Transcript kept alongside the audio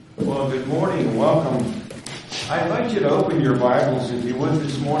Well, good morning and welcome. I invite you to open your Bibles, if you would,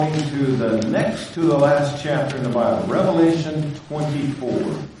 this morning to the next to the last chapter in the Bible, Revelation 24.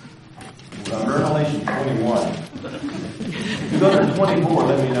 Revelation 21. If you go to 24,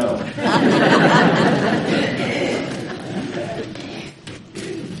 let me know.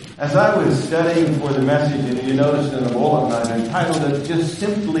 As I was studying for the message, and you noticed in the bulletin, I've entitled it just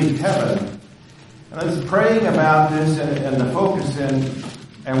simply Heaven. And I was praying about this and the focus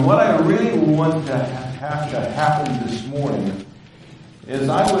and what I really want to have to happen this morning is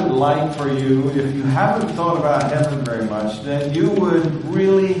I would like for you, if you haven't thought about heaven very much, that you would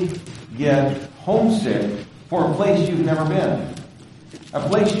really get homesick for a place you've never been. A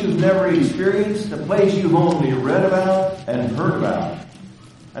place you've never experienced, a place you've only read about and heard about.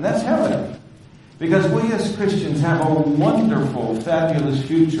 And that's heaven. Because we as Christians have a wonderful, fabulous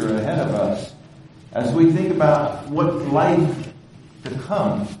future ahead of us as we think about what life to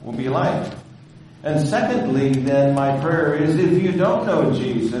come will be like. And secondly, then, my prayer is if you don't know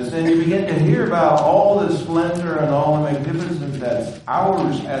Jesus and you begin to hear about all the splendor and all the magnificence that's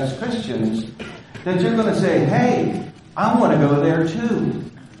ours as Christians, that you're going to say, hey, I want to go there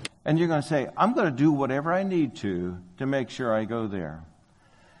too. And you're going to say, I'm going to do whatever I need to make sure I go there.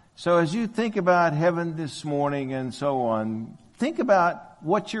 So as you think about heaven this morning and so on, think about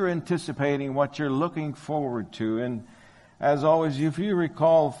what you're anticipating, what you're looking forward to. And as always, if you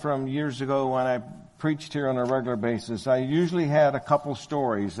recall from years ago when I preached here on a regular basis, I usually had a couple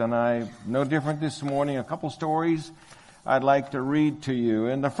stories, and no different this morning, a couple stories I'd like to read to you.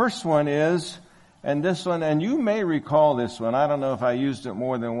 And the first one is, and this one, and you may recall this one, I don't know if I used it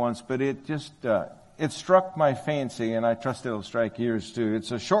more than once, but it just, it struck my fancy, and I trust it'll strike yours too. It's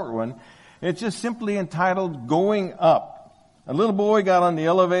a short one. It's just simply entitled, Going Up. A little boy got on the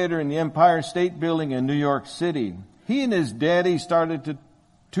elevator in the Empire State Building in New York City. He and his daddy started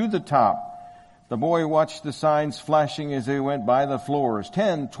to the top. The boy watched the signs flashing as they went by the floors.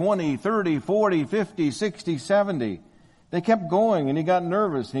 10, 20, 30, 40, 50, 60, 70. They kept going and he got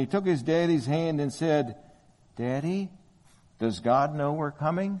nervous and he took his daddy's hand and said, Daddy, does God know we're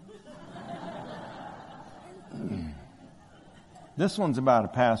coming? This one's about a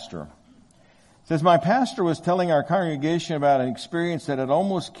pastor. It says, my pastor was telling our congregation about an experience that had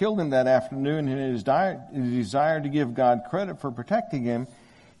almost killed him that afternoon, and in his desire to give God credit for protecting him,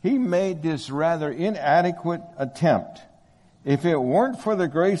 he made this rather inadequate attempt. If it weren't for the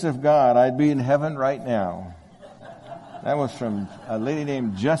grace of God, I'd be in heaven right now. That was from a lady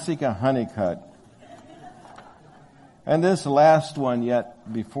named Jessica Honeycutt. And this last one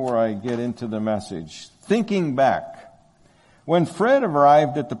yet before I get into the message. Thinking back. When Fred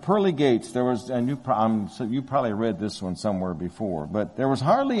arrived at the pearly gates, there was, and you probably read this one somewhere before, but there was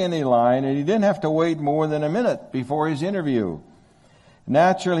hardly any line, and he didn't have to wait more than a minute before his interview.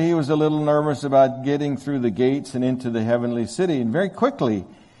 Naturally, he was a little nervous about getting through the gates and into the heavenly city, and very quickly,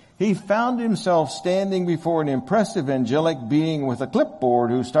 he found himself standing before an impressive angelic being with a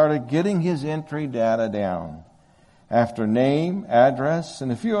clipboard who started getting his entry data down. After name, address,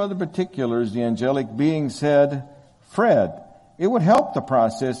 and a few other particulars, the angelic being said, Fred, it would help the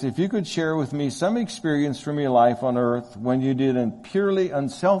process if you could share with me some experience from your life on earth when you did a purely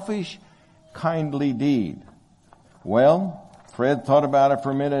unselfish, kindly deed. Well, Fred thought about it for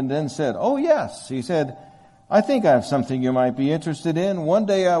a minute and then said, oh yes. He said, I think I have something you might be interested in. One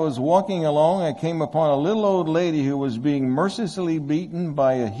day I was walking along, I came upon a little old lady who was being mercilessly beaten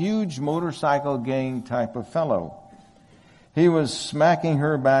by a huge motorcycle gang type of fellow. He was smacking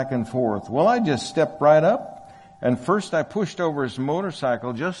her back and forth. Well, I just stepped right up. And first I pushed over his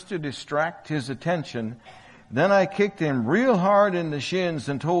motorcycle just to distract his attention. Then I kicked him real hard in the shins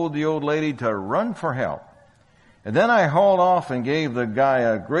and told the old lady to run for help. And then I hauled off and gave the guy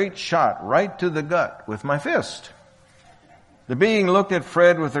a great shot right to the gut with my fist. The being looked at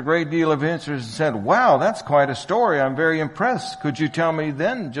Fred with a great deal of interest and said, wow, that's quite a story. I'm very impressed. Could you tell me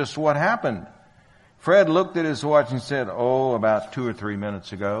then just what happened? Fred looked at his watch and said, oh, about 2 or 3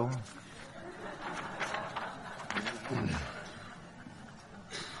 minutes ago.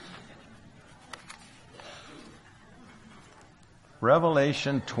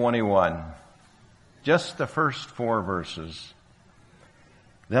 Revelation 21. Just the first 4 verses.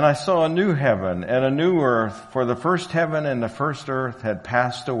 Then I saw a new heaven and a new earth, for the first heaven and the first earth had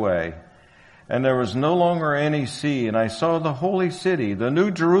passed away, and there was no longer any sea. And I saw the holy city, the new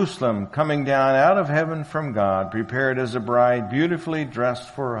Jerusalem, coming down out of heaven from God, prepared as a bride, beautifully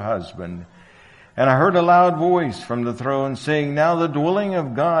dressed for her husband. And I heard a loud voice from the throne saying, now the dwelling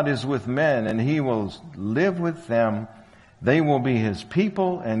of God is with men, and he will live with them. They will be his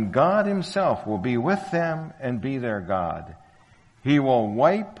people, and God himself will be with them and be their God. He will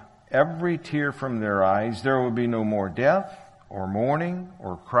wipe every tear from their eyes. There will be no more death, or mourning,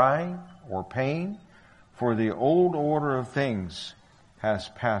 or crying, or pain, for the old order of things has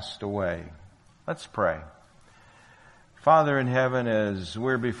passed away. Let's pray. Father in heaven, as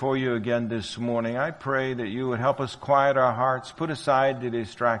we're before you again this morning, I pray that you would help us quiet our hearts, put aside the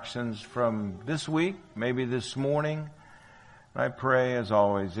distractions from this week, maybe this morning. I pray, as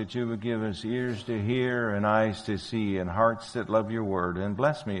always, that you would give us ears to hear and eyes to see and hearts that love your word. And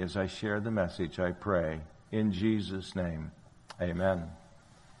bless me as I share the message, I pray. In Jesus' name, amen.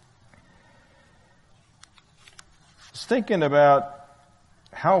 I was thinking about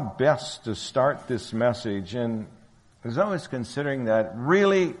how best to start this message, and I was always considering that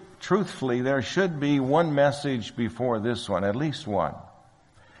really, truthfully, there should be one message before this one, at least one.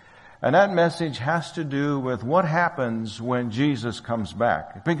 And that message has to do with what happens when Jesus comes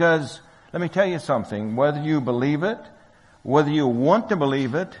back. Because, let me tell you something, whether you believe it, whether you want to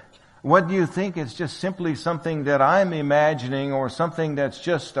believe it, whether you think it's just simply something that I'm imagining or something that's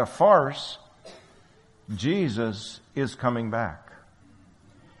just a farce, Jesus is coming back.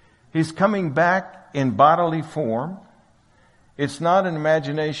 He's coming back in bodily form. It's not an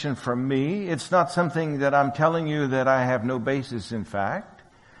imagination from me. It's not something that I'm telling you that I have no basis in fact.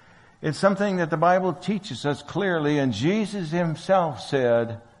 It's something that the Bible teaches us clearly, and Jesus himself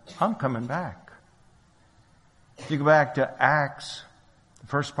said, I'm coming back. You go back to Acts, the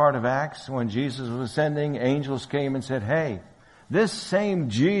first part of Acts, when Jesus was ascending, angels came and said, hey, this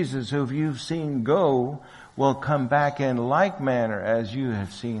same Jesus who you've seen go will come back in like manner as you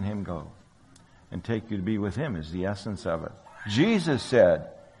have seen him go, and take you to be with him is the essence of it. Jesus said,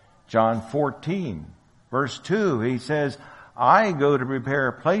 John 14, verse 2, he says, I go to prepare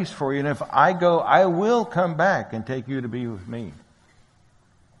a place for you, and if I go, I will come back and take you to be with me.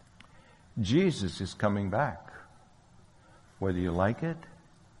 Jesus is coming back. Whether you like it,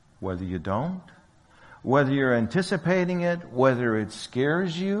 whether you don't, whether you're anticipating it, whether it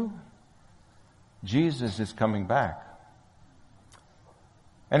scares you, Jesus is coming back.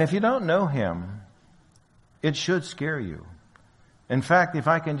 And if you don't know him, it should scare you. In fact, if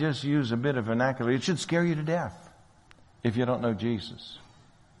I can just use a bit of vernacular, it should scare you to death. If you don't know Jesus,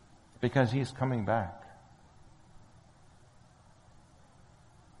 because he's coming back.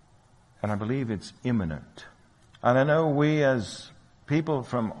 And I believe it's imminent. And I know we as people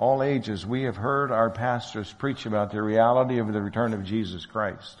from all ages, we have heard our pastors preach about the reality of the return of Jesus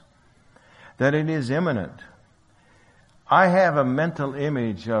Christ. That it is imminent. I have a mental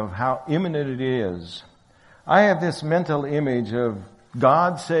image of how imminent it is. I have this mental image of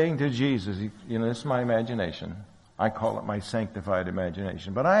God saying to Jesus, this is my imagination. I call it my sanctified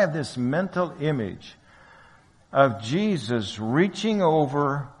imagination. But I have this mental image of Jesus reaching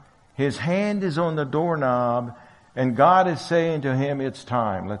over, his hand is on the doorknob, and God is saying to him, it's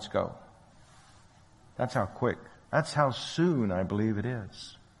time, let's go. That's how quick, that's how soon I believe it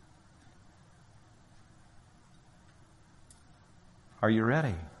is. Are you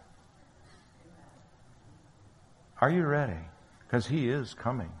ready? Are you ready? Because he is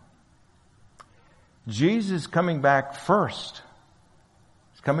coming. Jesus is coming back first.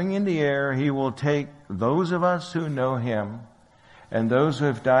 He's coming in the air. He will take those of us who know him and those who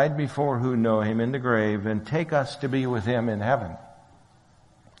have died before who know him in the grave and take us to be with him in heaven.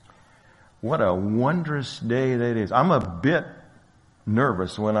 What a wondrous day that is. I'm a bit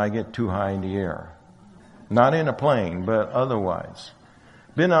nervous when I get too high in the air. Not in a plane, but otherwise.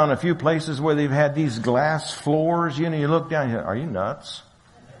 Been on a few places where they've had these glass floors. You look down, are you nuts?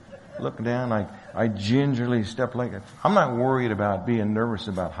 Look down, I gingerly step like it. I'm not worried about being nervous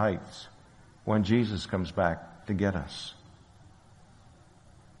about heights when Jesus comes back to get us.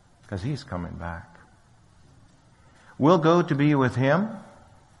 Because he's coming back. We'll go to be with him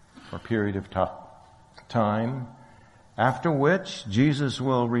for a period of time, after which Jesus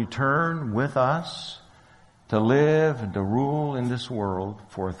will return with us to live and to rule in this world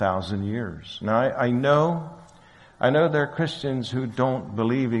for 1,000 years. Now, I know there are Christians who don't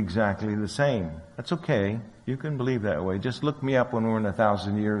believe exactly the same. That's okay. You can believe that way. Just look me up when we're in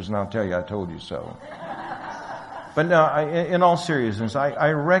 1,000 years and I'll tell you I told you so. But no, in all seriousness,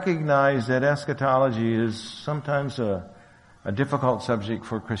 I recognize that eschatology is sometimes a difficult subject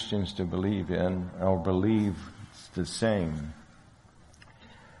for Christians to believe in or believe it's the same.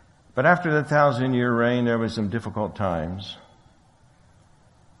 But after the 1,000-year reign, there was some difficult times.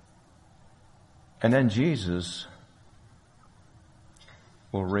 And then Jesus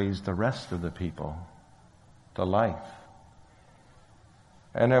will raise the rest of the people to life.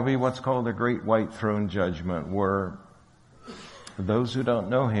 And there'll be what's called the Great White Throne Judgment, where those who don't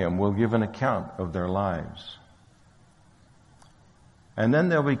know him will give an account of their lives. And then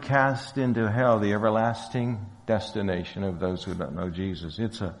they'll be cast into hell, the everlasting destination of those who don't know Jesus.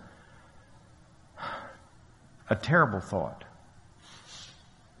 It's a terrible thought.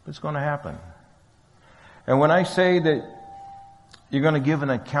 It's going to happen. And when I say that you're going to give an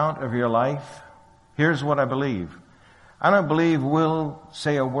account of your life, here's what I believe. I don't believe we'll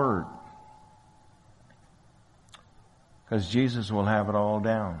say a word, because Jesus will have it all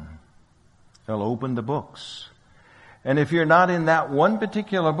down. He'll open the books. And if you're not in that one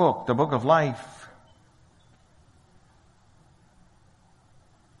particular book, the book of life,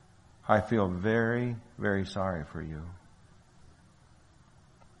 I feel very, very sorry for you.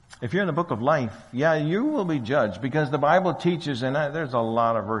 If you're in the book of life, yeah, you will be judged, because the Bible teaches, and there's a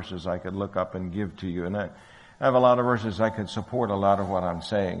lot of verses I could look up and give to you, and I have a lot of verses I could support a lot of what I'm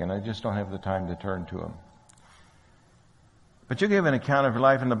saying, and I just don't have the time to turn to them. But you give an account of your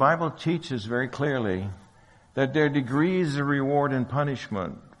life, and the Bible teaches very clearly that there are degrees of reward and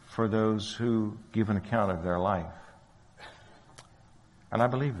punishment for those who give an account of their life. And I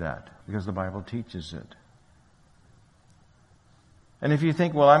believe that, because the Bible teaches it. And if you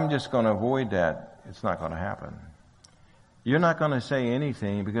think, well, I'm just going to avoid that, it's not going to happen. You're not going to say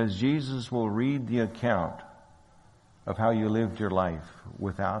anything, because Jesus will read the account of how you lived your life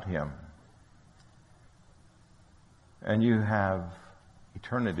without Him. And you have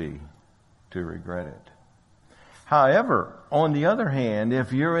eternity to regret it. However, on the other hand,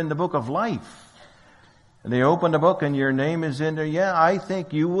 if you're in the book of life, and they open the book and your name is in there, yeah, I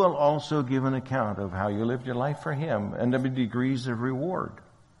think you will also give an account of how you lived your life for Him, and there'll be degrees of reward.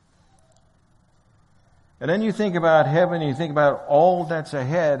 And then you think about heaven, you think about all that's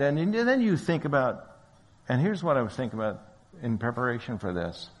ahead, and then you think about, and here's what I was thinking about in preparation for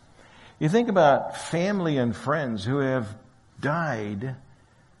this. You think about family and friends who have died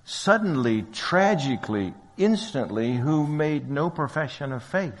suddenly, tragically, instantly, who made no profession of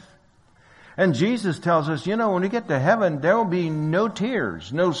faith. And Jesus tells us, when we get to heaven, there will be no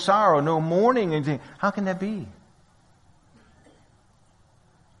tears, no sorrow, no mourning, anything. How can that be?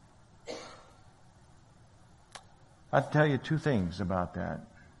 I'll tell you two things about that.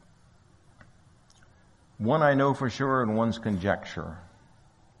 One I know for sure, and one's conjecture.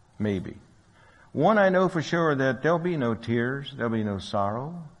 Maybe. One I know for sure, that there'll be no tears, there'll be no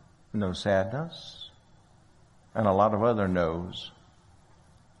sorrow, no sadness, and a lot of other no's.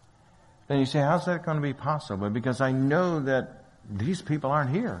 Then you say, how's that going to be possible? Because I know that these people aren't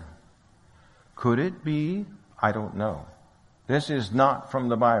here. Could it be? I don't know. This is not from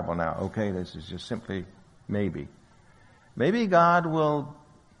the Bible now, okay? This is just simply maybe. Maybe He'll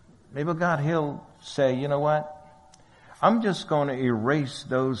say, you know what? I'm just going to erase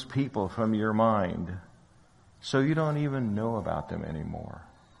those people from your mind so you don't even know about them anymore.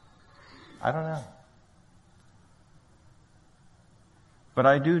 I don't know. But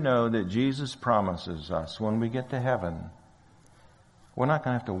I do know that Jesus promises us when we get to heaven, we're not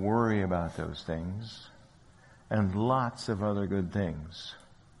going to have to worry about those things and lots of other good things.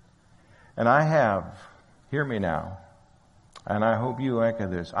 And hear me now, and I hope you echo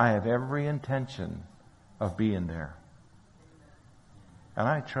this, I have every intention of being there. And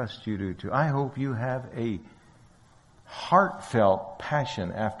I trust you do too. I hope you have a heartfelt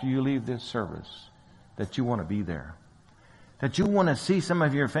passion after you leave this service that you want to be there. That you want to see some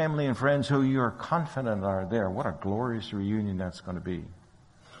of your family and friends who you are confident are there. What a glorious reunion that's going to be.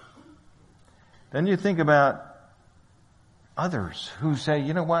 Then you think about others who say,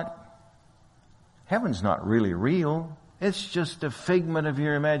 you know what? Heaven's not really real. It's just a figment of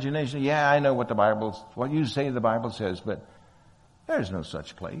your imagination. Yeah, I know what you say the Bible says, but there's no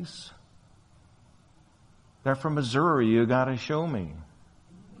such place. They're from Missouri. You got to show me.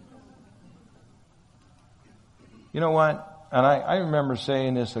 You know what? And I remember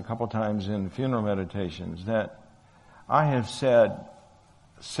saying this a couple times in funeral meditations, that I have said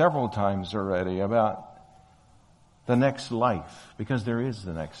several times already about the next life, because there is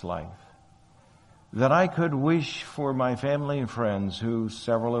the next life, that I could wish for my family and friends,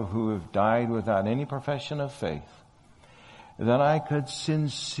 several of who have died without any profession of faith, that I could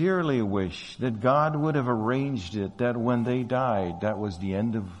sincerely wish that God would have arranged it that when they died, that was the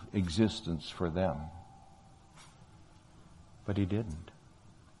end of existence for them. But He didn't.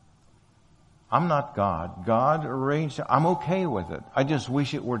 I'm not God. God arranged it. I'm okay with it. I just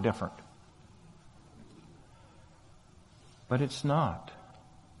wish it were different. But it's not.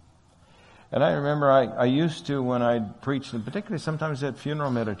 And I remember I used to, when I'd preach, and particularly sometimes at funeral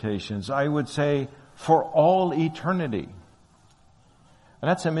meditations, I would say, for all eternity. And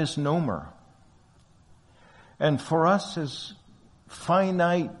that's a misnomer. And for us as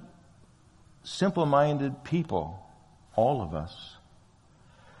finite, simple-minded people, all of us,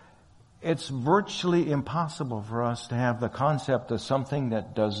 it's virtually impossible for us to have the concept of something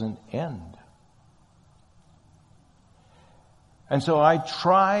that doesn't end. And so I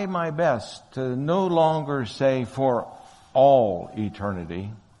try my best to no longer say for all eternity.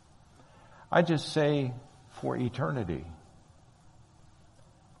 I just say for eternity.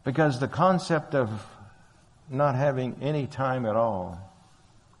 Because the concept of not having any time at all,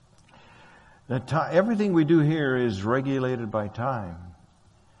 everything we do here is regulated by time.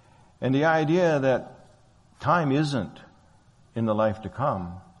 And the idea that time isn't in the life to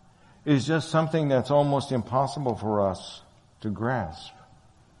come is just something that's almost impossible for us to grasp.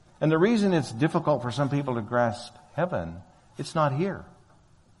 And the reason it's difficult for some people to grasp heaven, it's not here.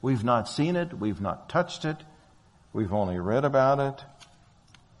 We've not seen it. We've not touched it. We've only read about it.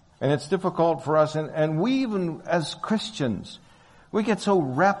 And it's difficult for us. And we even, as Christians, we get so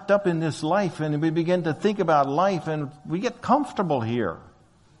wrapped up in this life and we begin to think about life and we get comfortable here.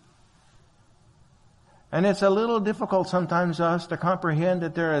 And it's a little difficult sometimes for us to comprehend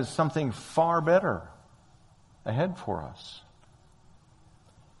that there is something far better ahead for us.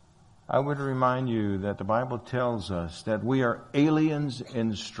 I would remind you that the Bible tells us that we are aliens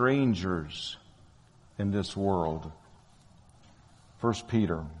and strangers in this world. 1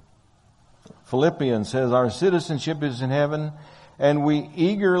 Peter. Philippians says, our citizenship is in heaven, and we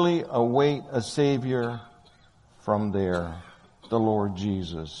eagerly await a Savior from there, the Lord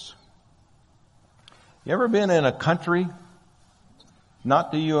Jesus. You ever been in a country,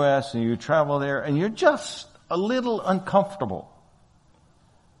 not the U.S., and you travel there, and you're just a little uncomfortable?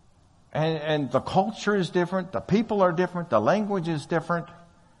 And the culture is different, the people are different, the language is different.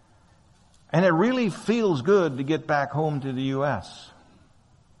 And it really feels good to get back home to the U.S.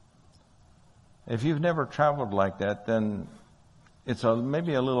 If you've never traveled like that, then it's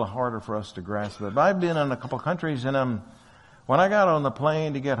maybe a little harder for us to grasp it. But I've been in a couple of countries, and when I got on the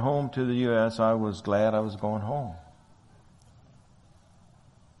plane to get home to the U.S., I was glad I was going home.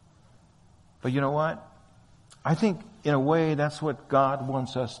 But you know what? I think, in a way, that's what God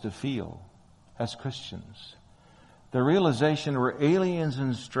wants us to feel as Christians. The realization we're aliens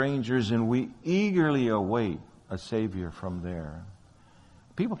and strangers, and we eagerly await a Savior from there.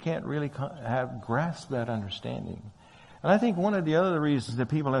 People can't really grasp that understanding. And I think one of the other reasons that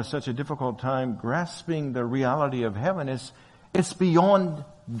people have such a difficult time grasping the reality of heaven is it's beyond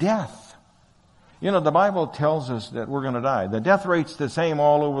death. You know, the Bible tells us that we're going to die. The death rate's the same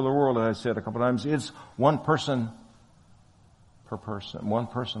all over the world, as I said a couple of times. It's one person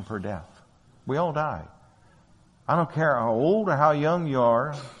per death. We all die. I don't care how old or how young you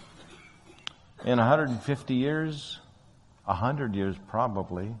are. In 150 years, 100 years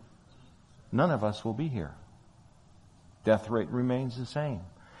probably, none of us will be here. Death rate remains the same.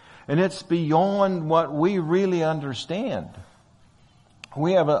 And it's beyond what we really understand.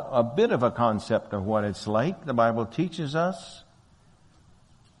 We have a bit of a concept of what it's like. The Bible teaches us.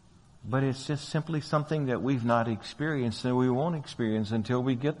 But it's just simply something that we've not experienced and we won't experience until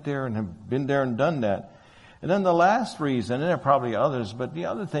we get there and have been there and done that. And then the last reason, and there are probably others, but the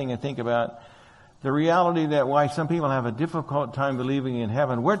other thing I think about, the reality that why some people have a difficult time believing in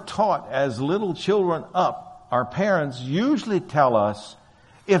heaven. We're taught as little children up, our parents usually tell us,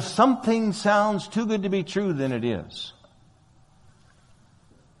 if something sounds too good to be true, then it is.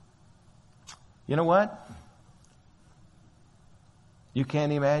 You know what? You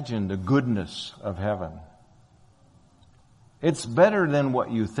can't imagine the goodness of heaven. It's better than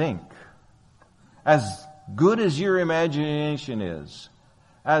what you think. As good as your imagination is,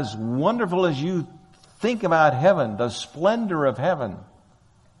 as wonderful as you think about heaven, the splendor of heaven,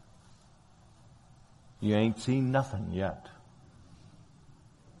 you ain't seen nothing yet.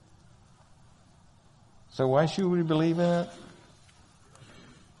 So why should we believe in it?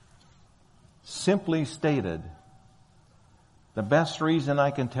 Simply stated, the best reason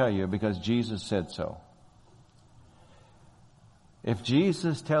I can tell you, because Jesus said so. If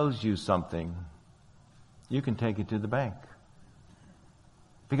Jesus tells you something, you can take it to the bank.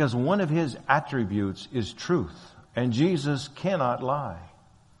 Because one of His attributes is truth, and Jesus cannot lie.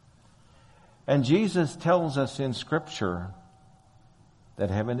 And Jesus tells us in Scripture that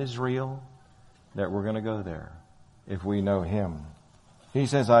heaven is real, that we're going to go there if we know Him. He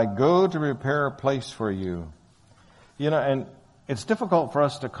says, I go to prepare a place for you. You know, and it's difficult for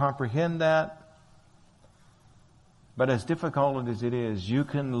us to comprehend that. But as difficult as it is, you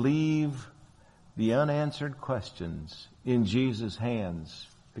can leave the unanswered questions in Jesus' hands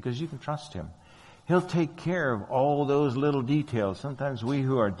because you can trust Him. He'll take care of all those little details. Sometimes we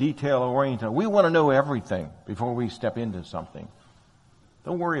who are detail-oriented, we want to know everything before we step into something.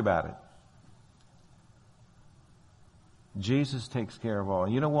 Don't worry about it. Jesus takes care of all.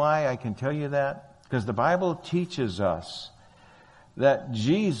 You know why I can tell you that? Because the Bible teaches us that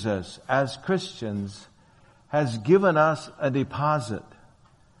Jesus, as Christians, has given us a deposit,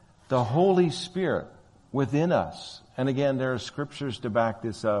 the Holy Spirit within us. And again, there are scriptures to back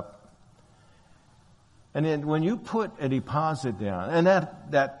this up. And then when you put a deposit down, and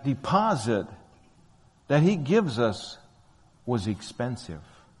that deposit that He gives us was expensive.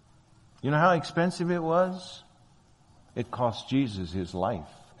 You know how expensive it was? It cost Jesus His life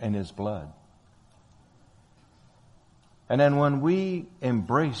and His blood. And then when we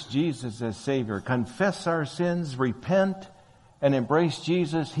embrace Jesus as Savior, confess our sins, repent, and embrace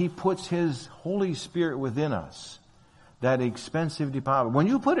Jesus, He puts His Holy Spirit within us. That expensive deposit. When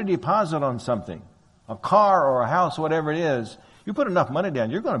you put a deposit on something, a car or a house, whatever it is, you put enough money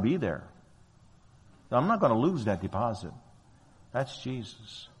down, you're going to be there. I'm not going to lose that deposit. That's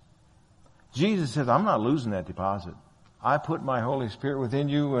Jesus. Jesus says, I'm not losing that deposit. I put my Holy Spirit within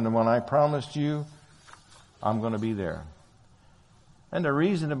you, and when I promised you, I'm going to be there. And the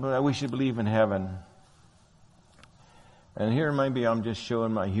reason that we should believe in heaven, and here maybe I'm just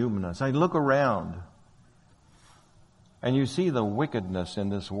showing my humanness. I look around, and you see the wickedness in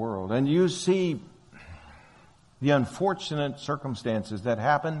this world, and you see the unfortunate circumstances that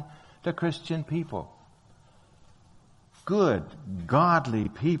happen to Christian people. Good, godly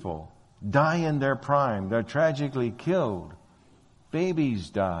people die in their prime. They're tragically killed. Babies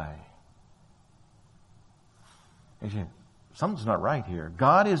die. Something's not right here.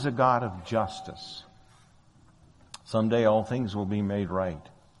 God is a God of justice. Someday all things will be made right.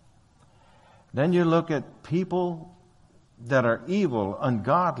 Then you look at people that are evil,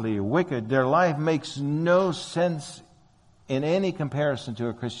 ungodly, wicked. Their life makes no sense in any comparison to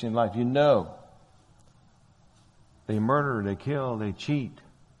a Christian life. You know. They murder, they kill, they cheat,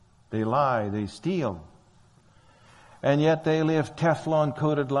 they lie, they steal. And yet they live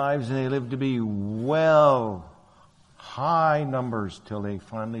Teflon-coated lives, and they live to be high numbers till they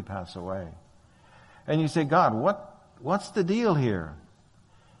finally pass away. And you say, God, what's the deal here?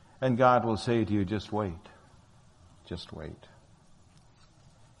 And God will say to you, just wait. Just wait.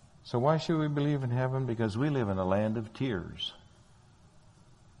 So why should we believe in heaven? Because we live in a land of tears.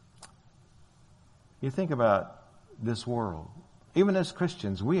 You think about this world. Even as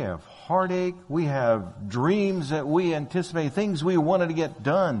Christians, we have heartache, we have dreams that we anticipate, things we wanted to get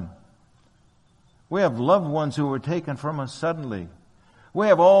done. We have loved ones who were taken from us suddenly. We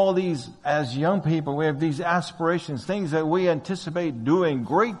have all these, as young people, we have these aspirations, things that we anticipate doing,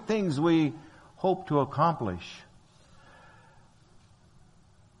 great things we hope to accomplish.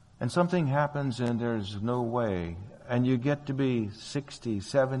 And something happens and there's no way. And you get to be 60,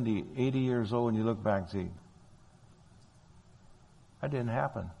 70, 80 years old and you look back and see, that didn't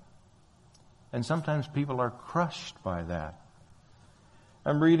happen. And sometimes people are crushed by that.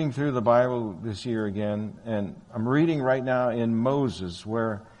 I'm reading through the Bible this year again, and I'm reading right now in Moses,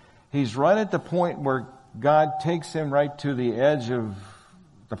 where he's right at the point where God takes him right to the edge of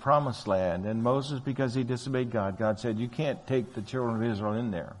the promised land. And Moses, because he disobeyed God, God said, you can't take the children of Israel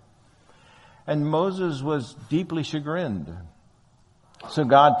in there. And Moses was deeply chagrined. So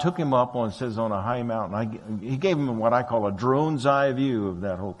God took him up on a high mountain. He gave him what I call a drone's eye view of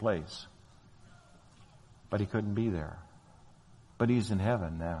that whole place. But he couldn't be there. But he's in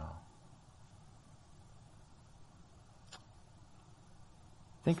heaven now.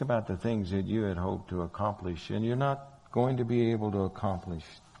 Think about the things that you had hoped to accomplish, and you're not going to be able to accomplish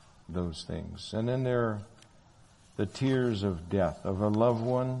those things. And then there are the tears of death of a loved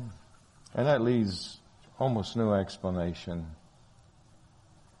one, and that leaves almost no explanation.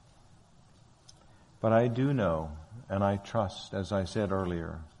 But I do know, and I trust, as I said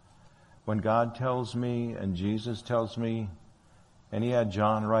earlier, when God tells me and Jesus tells me, and he had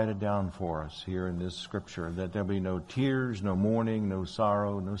John write it down for us here in this scripture, that there'll be no tears, no mourning, no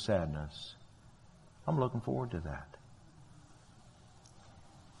sorrow, no sadness. I'm looking forward to that.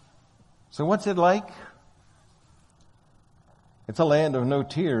 So what's it like? It's a land of no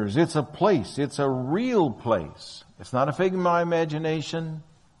tears. It's a place. It's a real place. It's not a figment of my imagination.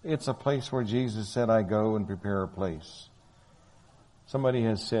 It's a place where Jesus said, I go and prepare a place. Somebody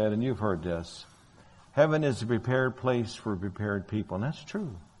has said, and you've heard this, heaven is a prepared place for prepared people. And that's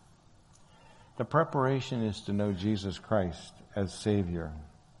true. The preparation is to know Jesus Christ as Savior.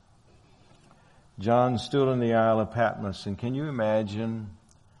 John stood on the Isle of Patmos, and can you imagine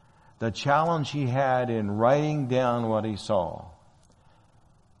the challenge he had in writing down what he saw?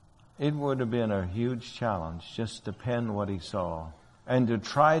 It would have been a huge challenge just to pen what he saw and to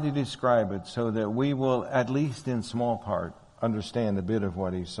try to describe it so that we will, at least in small part, understand a bit of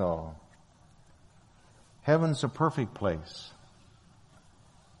what he saw. Heaven's a perfect place.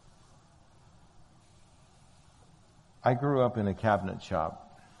 I grew up in a cabinet shop.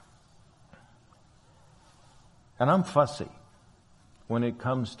 And I'm fussy when it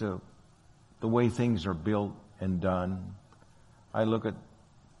comes to the way things are built and done. I look at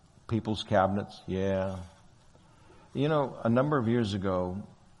people's cabinets. Yeah. You know, a number of years ago,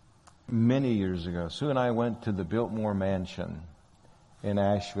 many years ago, Sue and I went to the Biltmore Mansion in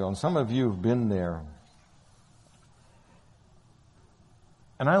Asheville. And some of you have been there.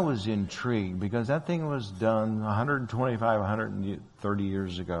 And I was intrigued because that thing was done 125, 130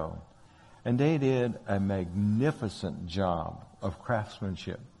 years ago. And they did a magnificent job of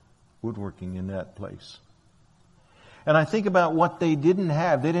craftsmanship, woodworking in that place. And I think about what they didn't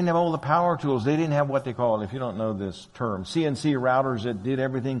have. They didn't have all the power tools. They didn't have what they call, if you don't know this term, CNC routers that did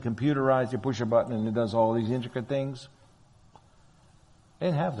everything computerized. You push a button and it does all these intricate things. They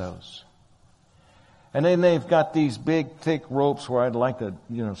didn't have those. And then they've got these big, thick ropes where I'd like to,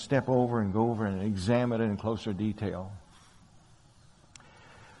 step over and go over and examine it in closer detail.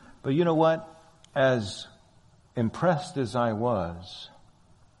 But you know what? As impressed as I was,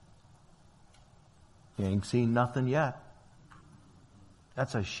 you ain't seen nothing yet.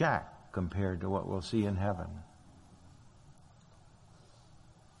 That's a shack compared to what we'll see in heaven.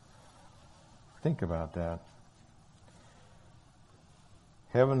 Think about that.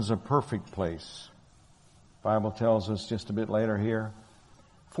 Heaven's a perfect place. Bible tells us just a bit later here,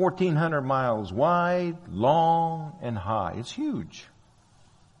 1,400 miles wide, long, and high. It's huge.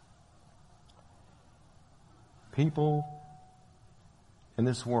 People in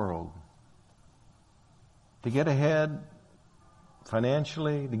this world, to get ahead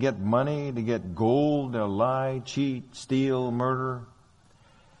financially, to get money, to get gold, they'll lie, cheat, steal, murder.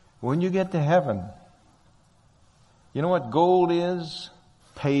 When you get to heaven, you know what gold is?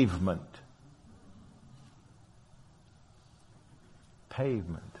 Pavement.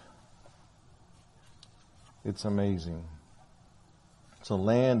 Pavement. It's amazing. It's a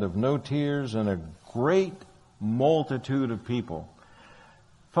land of no tears and a great multitude of people.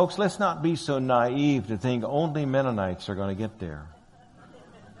 Folks, let's not be so naive to think only Mennonites are going to get there.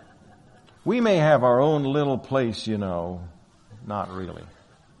 We may have our own little place, not really.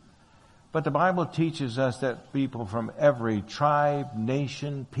 But the Bible teaches us that people from every tribe,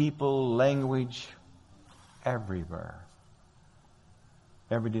 nation, people, language, everywhere,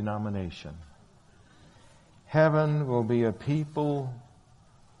 every denomination. Heaven will be a people,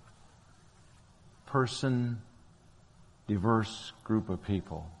 person, diverse group of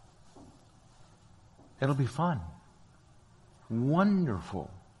people. It'll be fun.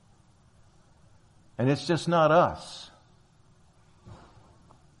 Wonderful. And it's just not us.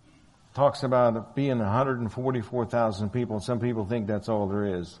 Talks about it being 144,000 people. Some people think that's all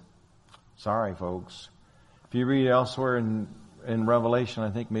there is. Sorry, folks. If you read elsewhere in Revelation,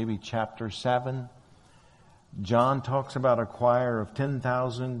 I think maybe chapter 7, John talks about a choir of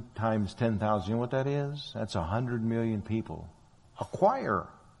 10,000 times 10,000. You know what that is? That's 100 million people. A choir.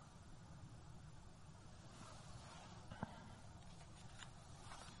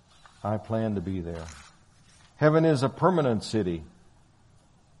 I plan to be there. Heaven is a permanent city.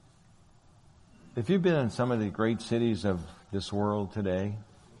 If you've been in some of the great cities of this world today,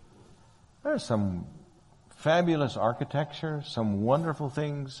 there's some fabulous architecture, some wonderful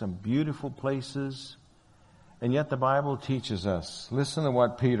things, some beautiful places. And yet the Bible teaches us. Listen to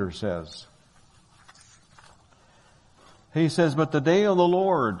what Peter says. He says, "But the day of the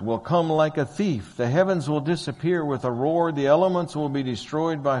Lord will come like a thief. The heavens will disappear with a roar. The elements will be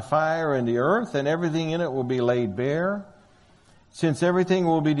destroyed by fire, and the earth and everything in it will be laid bare. Since everything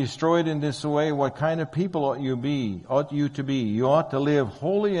will be destroyed in this way, what kind of people ought you to be? You ought to live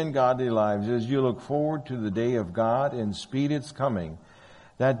holy and godly lives as you look forward to the day of God and speed its coming.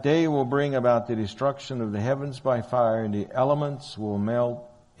 That day will bring about the destruction of the heavens by fire, and the elements will melt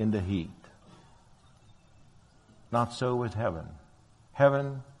into heat." Not so with heaven.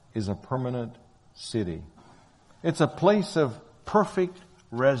 Heaven is a permanent city. It's a place of perfect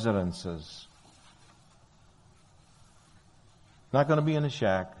residences. Not going to be in a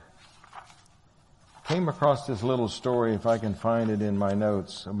shack. Came across this little story, if I can find it in my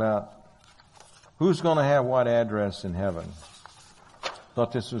notes, about who's going to have what address in heaven.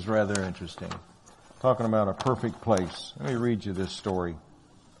 Thought this was rather interesting. Talking about a perfect place. Let me read you this story.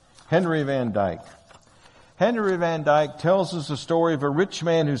 Henry Van Dyke. Henry Van Dyke tells us the story of a rich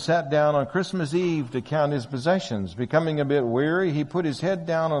man who sat down on Christmas Eve to count his possessions. Becoming a bit weary, he put his head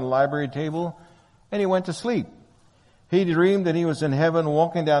down on the library table and he went to sleep. He dreamed that he was in heaven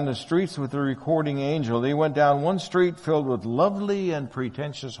walking down the streets with the recording angel. He went down one street filled with lovely and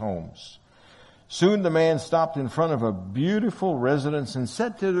pretentious homes. Soon the man stopped in front of a beautiful residence and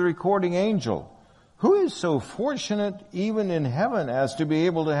said to the recording angel, "Who is so fortunate even in heaven as to be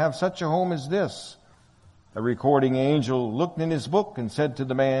able to have such a home as this?" The recording angel looked in his book and said to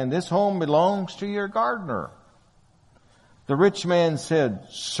the man, "This home belongs to your gardener." The rich man said,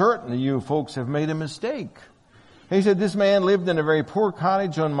 "Certainly you folks have made a mistake." He said, "This man lived in a very poor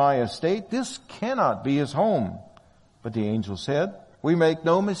cottage on my estate. This cannot be his home." But the angel said, "We make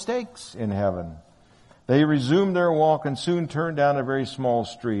no mistakes in heaven." They resumed their walk and soon turned down a very small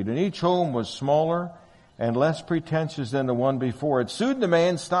street. And each home was smaller and less pretentious than the one before it. Soon the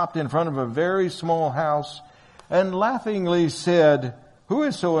man stopped in front of a very small house and laughingly said, "Who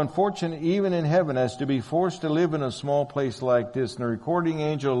is so unfortunate even in heaven as to be forced to live in a small place like this?" And the recording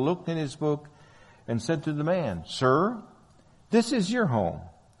angel looked in his book and said to the man, "Sir, this is your home."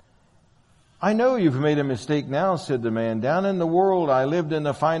 "I know you've made a mistake now," said the man. "Down in the world I lived in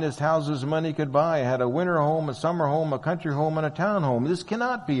the finest houses money could buy. I had a winter home, a summer home, a country home, and a town home. This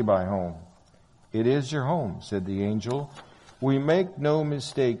cannot be my home." "It is your home," said the angel. "We make no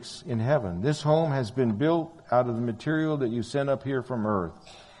mistakes in heaven. This home has been built out of the material that you sent up here from earth."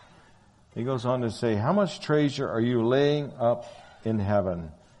 He goes on to say, "How much treasure are you laying up in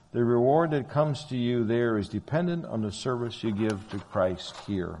heaven? The reward that comes to you there is dependent on the service you give to Christ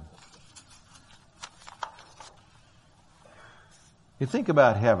here." You think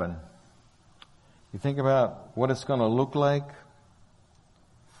about heaven. You think about what it's going to look like.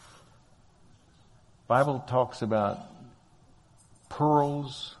 Bible talks about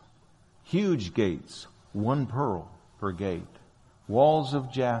pearls, huge gates, one pearl per gate, walls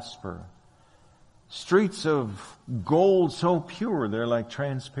of jasper, streets of gold so pure they're like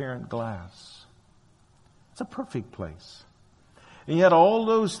transparent glass. It's a perfect place. And yet all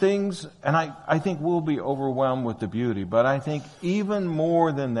those things, and I think we'll be overwhelmed with the beauty, but I think even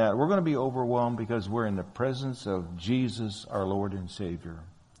more than that, we're going to be overwhelmed because we're in the presence of Jesus, our Lord and Savior.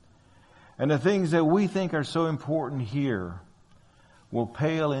 And the things that we think are so important here will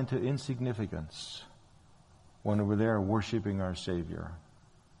pale into insignificance when we're there worshiping our Savior.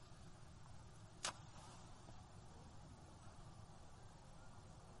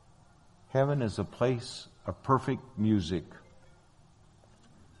 Heaven is a place of perfect music.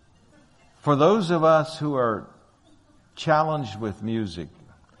 For those of us who are challenged with music,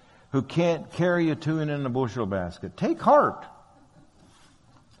 who can't carry a tune in a bushel basket, take heart.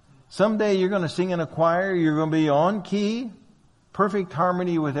 Someday you're going to sing in a choir, you're going to be on key, perfect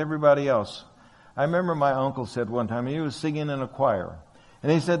harmony with everybody else. I remember my uncle said one time, he was singing in a choir,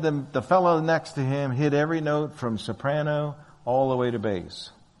 and he said the fellow next to him hit every note from soprano all the way to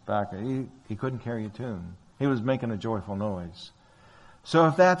bass. He couldn't carry a tune. He was making a joyful noise. So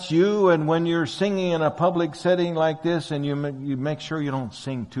if that's you, and when you're singing in a public setting like this, and you make sure you don't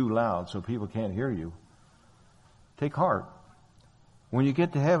sing too loud so people can't hear you, take heart. When you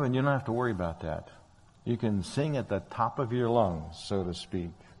get to heaven, you don't have to worry about that. You can sing at the top of your lungs, so to speak.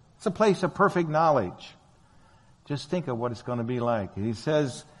 It's a place of perfect knowledge. Just think of what it's going to be like. He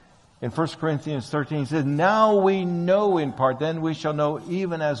says in 1 Corinthians 13, he says, "Now we know in part, then we shall know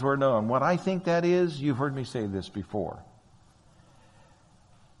even as we're known." What I think that is, you've heard me say this before.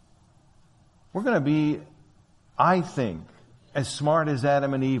 We're going to be, I think, as smart as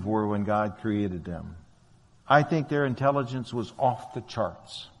Adam and Eve were when God created them. I think their intelligence was off the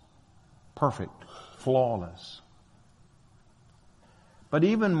charts. Perfect. Flawless. But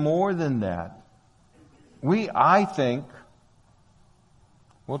even more than that, I think,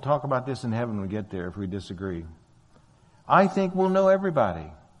 we'll talk about this in heaven when we get there if we disagree. I think we'll know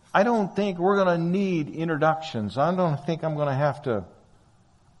everybody. I don't think we're going to need introductions. I don't think I'm going to have to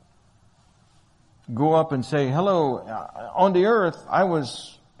go up and say, "Hello, on the earth, I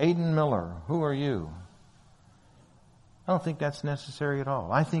was Adin Miller. Who are you?" I don't think that's necessary at all.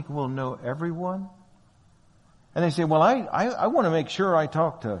 I think we'll know everyone. And they say, "Well, I want to make sure I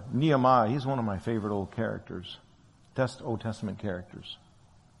talk to Nehemiah. He's one of my favorite Old Testament characters."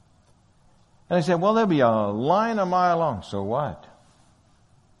 And I said, "Well, there'll be a line a mile long." So what?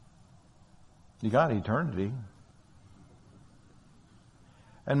 You got eternity.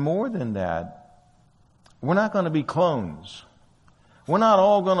 And more than that, we're not going to be clones. We're not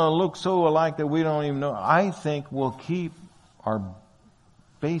all going to look so alike that we don't even know. I think we'll keep our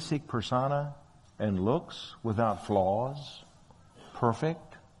basic persona and looks without flaws,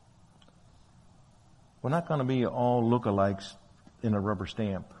 perfect. We're not going to be all lookalikes in a rubber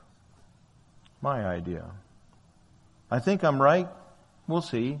stamp. My idea. I think I'm right. We'll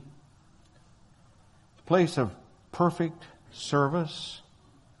see. Place of perfect service.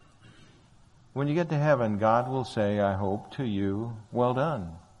 When you get to heaven, God will say, "I hope to you, well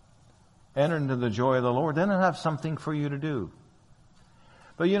done. enter into the joy of the Lord, then I'll have something for you to do.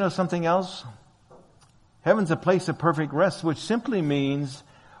 But you know something else? Heaven's a place of perfect rest, which simply means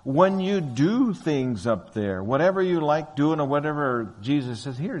when you do things up there, whatever you like doing or whatever Jesus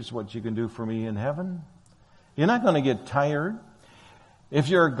says, here's what you can do for me in heaven. You're not going to get tired. If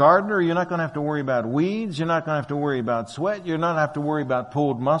you're a gardener, you're not going to have to worry about weeds. You're not going to have to worry about sweat. You're not going to have to worry about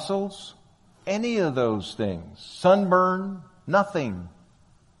pulled muscles. Any of those things. Sunburn, nothing.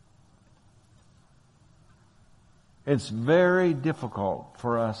 It's very difficult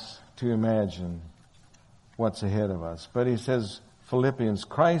for us to imagine what's ahead of us. But he says, Philippians,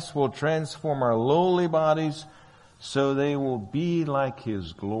 Christ will transform our lowly bodies so they will be like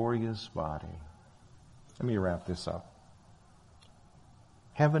His glorious body. Let me wrap this up.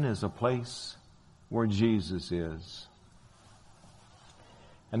 Heaven is a place where Jesus is.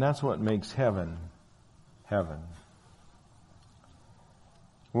 And that's what makes heaven, heaven.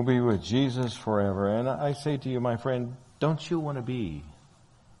 We'll be with Jesus forever. And I say to you, my friend, don't you want to be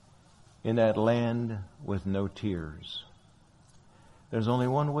in that land with no tears? There's only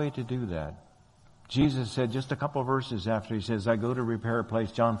one way to do that. Jesus said just a couple of verses after, He says, I go to prepare a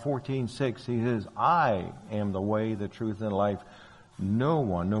place. John 14:6, He says, I am the way, the truth, and life. No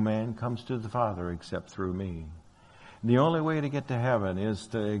man comes to the Father except through me. The only way to get to heaven is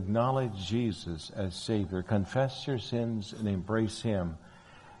to acknowledge Jesus as Savior, confess your sins and embrace Him,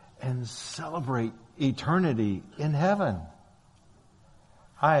 and celebrate eternity in heaven.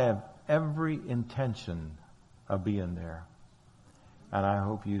 I have every intention of being there. And I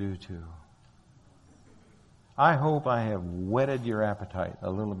hope you do too. I hope I have whetted your appetite a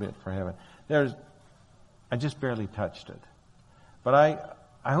little bit for heaven. I just barely touched it. But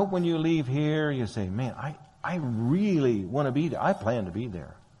I hope when you leave here, you say, man, I really want to be there. I plan to be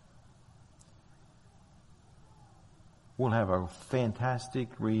there. We'll have a fantastic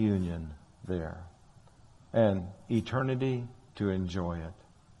reunion there. And eternity to enjoy it.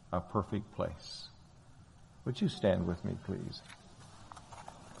 A perfect place. Would you stand with me, please?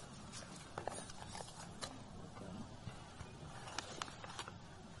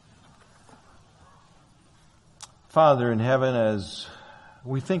 Father in heaven, as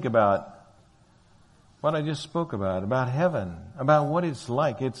we think about what I just spoke about heaven, about what it's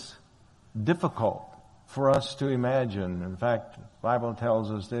like, it's difficult for us to imagine. In fact, the Bible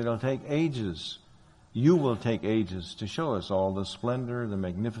tells us that it'll take ages. You will take ages to show us all the splendor, the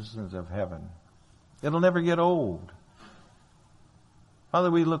magnificence of heaven. It'll never get old.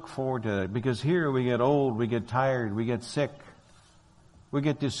 Father, we look forward to it because here we get old, we get tired, we get sick, we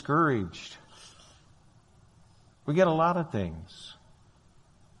get discouraged. We get a lot of things.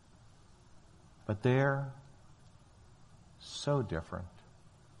 But they're so different.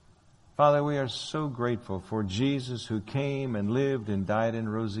 Father, we are so grateful for Jesus who came and lived and died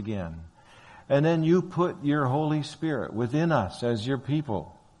and rose again. And then you put your Holy Spirit within us as your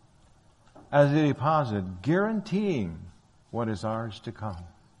people, as a deposit, guaranteeing what is ours to come.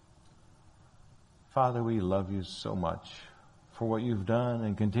 Father, we love you so much for what you've done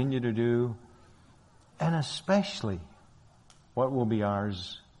and continue to do, and especially what will be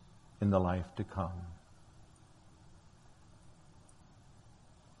ours in the life to come.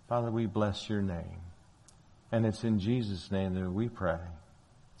 Father, we bless your name. And it's in Jesus' name that we pray.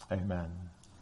 Amen.